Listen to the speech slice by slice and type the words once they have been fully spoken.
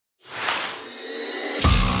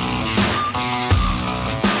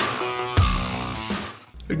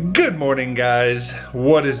Good morning, guys.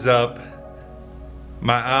 What is up?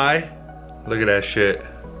 My eye, look at that shit.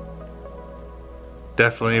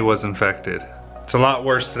 Definitely was infected. It's a lot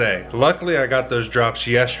worse today. Luckily, I got those drops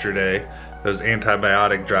yesterday, those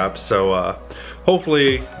antibiotic drops, so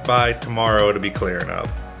hopefully by tomorrow it'll be clearing up.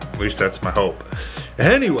 At least that's my hope.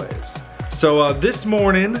 Anyways, so this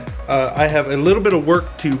morning I have a little bit of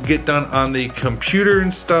work to get done on the computer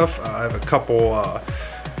and stuff. I have a couple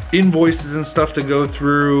invoices and stuff to go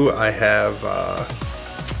through. I have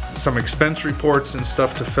some expense reports and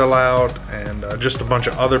stuff to fill out, and just a bunch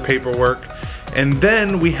of other paperwork. And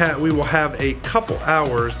then we will have a couple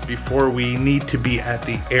hours before we need to be at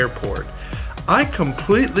the airport. I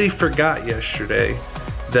completely forgot yesterday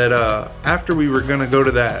that after we were gonna go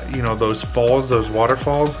to that, you know, those falls, those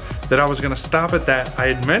waterfalls, that I was gonna stop at that. I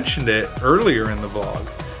had mentioned it earlier in the vlog.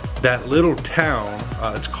 That little town,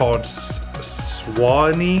 it's called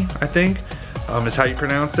Sewanee, I think, is how you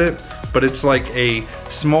pronounce it. But it's like a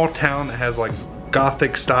small town that has like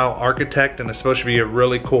Gothic style architect, and it's supposed to be a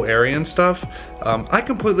really cool area and stuff. I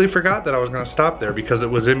completely forgot that I was gonna stop there because it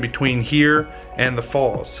was in between here and the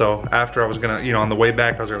falls. So after I was gonna, you know, on the way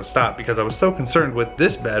back I was gonna stop because I was so concerned with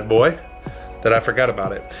this bad boy that I forgot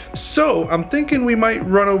about it. So I'm thinking we might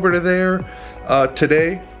run over to there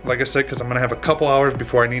today, like I said, because I'm gonna have a couple hours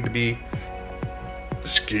before I need to be,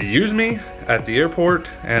 excuse me, at the airport.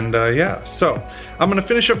 And yeah, so I'm gonna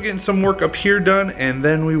finish up getting some work up here done, and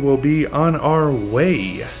then we will be on our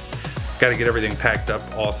way. Gotta get everything packed up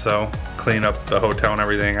also, clean up the hotel and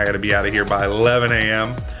everything. I gotta be out of here by 11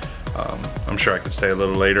 a.m. I'm sure I could stay a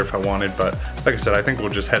little later if I wanted, but like I said, I think we'll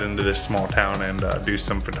just head into this small town and do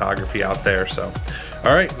some photography out there. So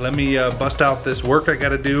all right, let me bust out this work I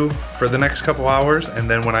gotta do for the next couple hours, and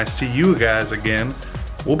then when I see you guys again,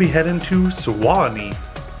 we'll be heading to Sewanee.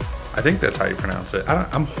 I think that's how you pronounce it.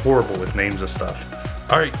 I'm horrible with names of stuff.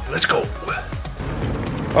 All right, let's go.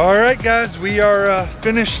 All right, guys, we are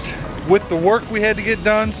finished with the work we had to get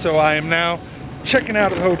done. So I am now checking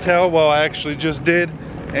out of the hotel. Well, I actually just did.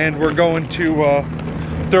 And we're going to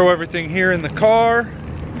throw everything here in the car.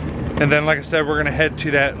 And then, like I said, we're gonna head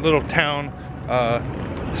to that little town,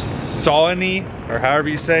 Sewanee, or however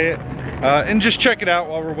you say it, and just check it out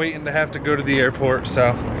while we're waiting to have to go to the airport.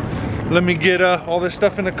 So let me get all this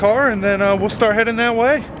stuff in the car, and then we'll start heading that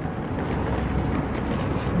way.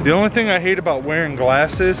 The only thing I hate about wearing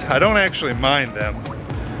glasses, I don't actually mind them.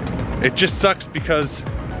 It just sucks because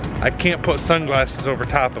I can't put sunglasses over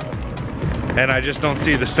top of them. And I just don't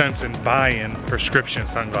see the sense in buying prescription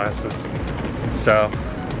sunglasses. So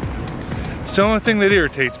it's the only thing that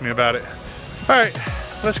irritates me about it. All right,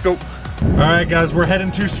 let's go. All right, guys, we're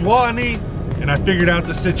heading to Sewanee, and I figured out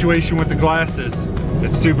the situation with the glasses.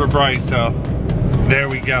 It's super bright, so there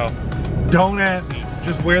we go. Don't at me.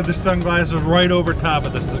 Just wear the sunglasses right over top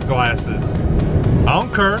of the glasses. I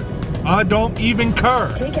don't care. I don't even care.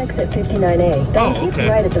 Take exit 59A, then keep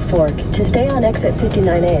right at the fork to stay on exit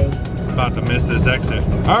 59A. About to miss this exit.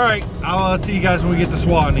 All right, I'll see you guys when we get to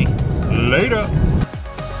Sewanee. Later.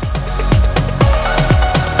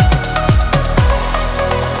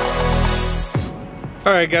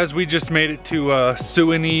 All right, guys, we just made it to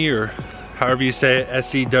Sewanee, or however you say it,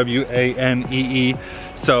 S-E-W-A-N-E-E.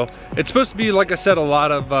 So it's supposed to be, like I said, a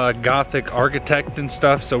lot of Gothic architect and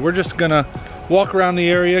stuff. So we're just gonna walk around the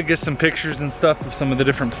area, get some pictures and stuff of some of the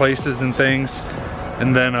different places and things,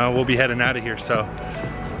 and then we'll be heading out of here. So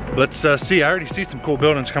let's see. I already see some cool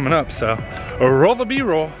buildings coming up, so roll the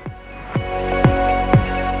B-roll.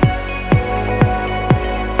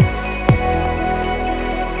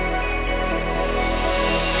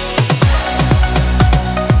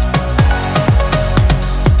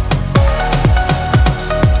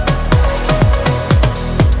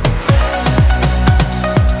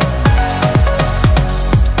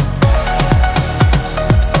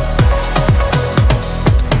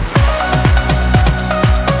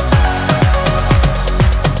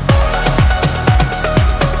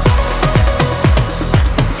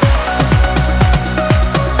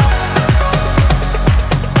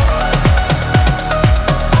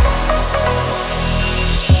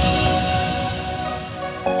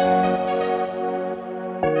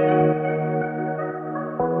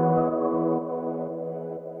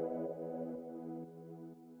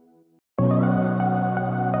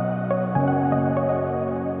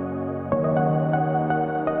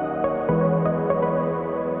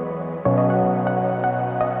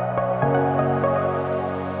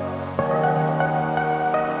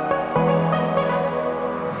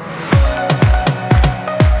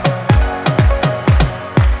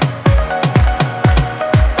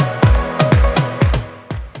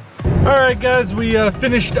 Alright guys, we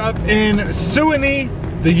finished up in Sewanee.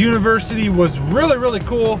 The university was really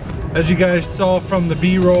cool, as you guys saw from the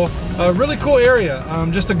B-roll. Really cool area.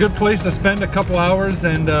 Just a good place to spend a couple hours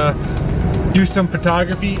and do some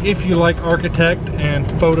photography if you like architect and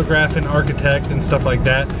photographing architect and stuff like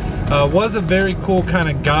that. Was a very cool kind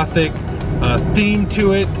of Gothic theme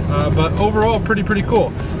to it, but overall pretty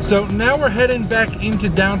cool. So now we're heading back into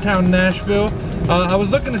downtown Nashville. I was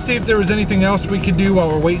looking to see if there was anything else we could do while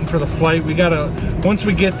we're waiting for the flight. Once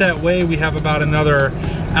we get that way, we have about another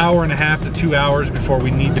hour and a half to 2 hours before we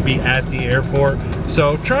need to be at the airport.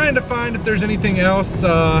 So trying to find if there's anything else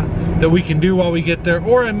that we can do while we get there,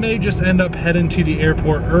 or I may just end up heading to the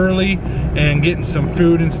airport early and getting some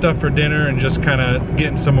food and stuff for dinner and just kind of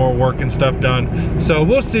getting some more work and stuff done. So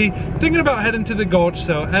we'll see. Thinking about heading to the Gulch,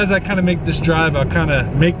 so as I kind of make this drive, I'll kind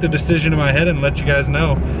of make the decision in my head and let you guys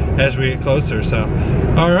know as we get closer. So,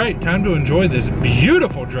 all right, time to enjoy this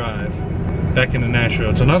beautiful drive back into Nashville.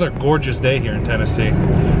 It's another gorgeous day here in Tennessee.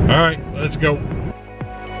 All right, let's go.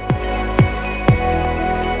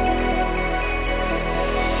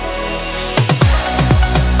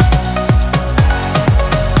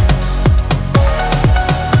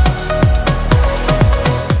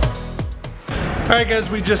 Alright guys,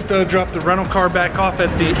 we just dropped the rental car back off at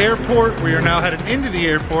the airport. We are now headed into the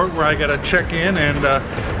airport where I gotta check in and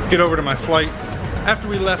get over to my flight. After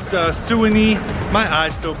we left Sewanee, my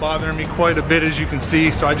eye's still bothering me quite a bit, as you can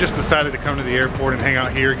see, so I just decided to come to the airport and hang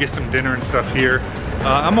out here, get some dinner and stuff here.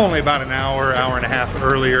 I'm only about an hour and a half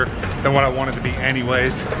earlier than what I wanted to be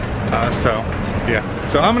anyways. So yeah,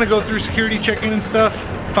 so I'm gonna go through security check-in and stuff,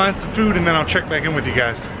 find some food, and then I'll check back in with you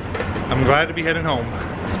guys. I'm glad to be heading home,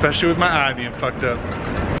 especially with my eye being fucked up.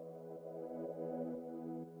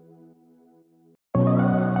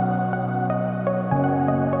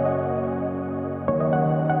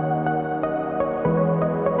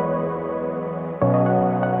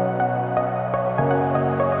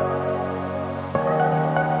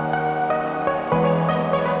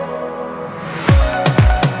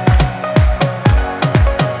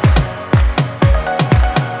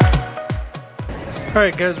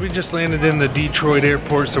 Alright guys, we just landed in the Detroit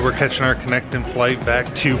airport, so we're catching our connecting flight back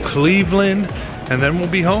to Cleveland, and then we'll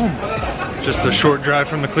be home. Just a short drive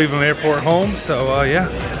from the Cleveland airport home, so yeah.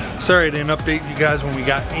 Sorry I didn't update you guys when we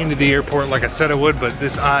got into the airport like I said I would, but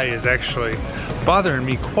this eye is actually bothering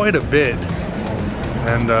me quite a bit.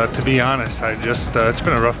 And to be honest, it's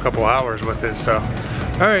been a rough couple hours with it, so.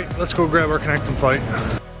 Alright, let's go grab our connecting flight.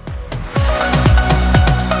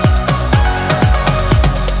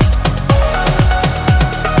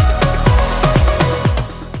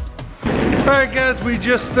 Alright guys, we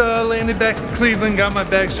just landed back in Cleveland, got my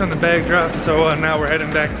bags from the bag drop, so now we're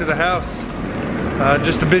heading back to the house.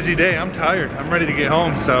 Just a busy day, I'm tired, I'm ready to get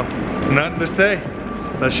home, so nothing to say.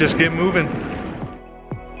 Let's just get moving.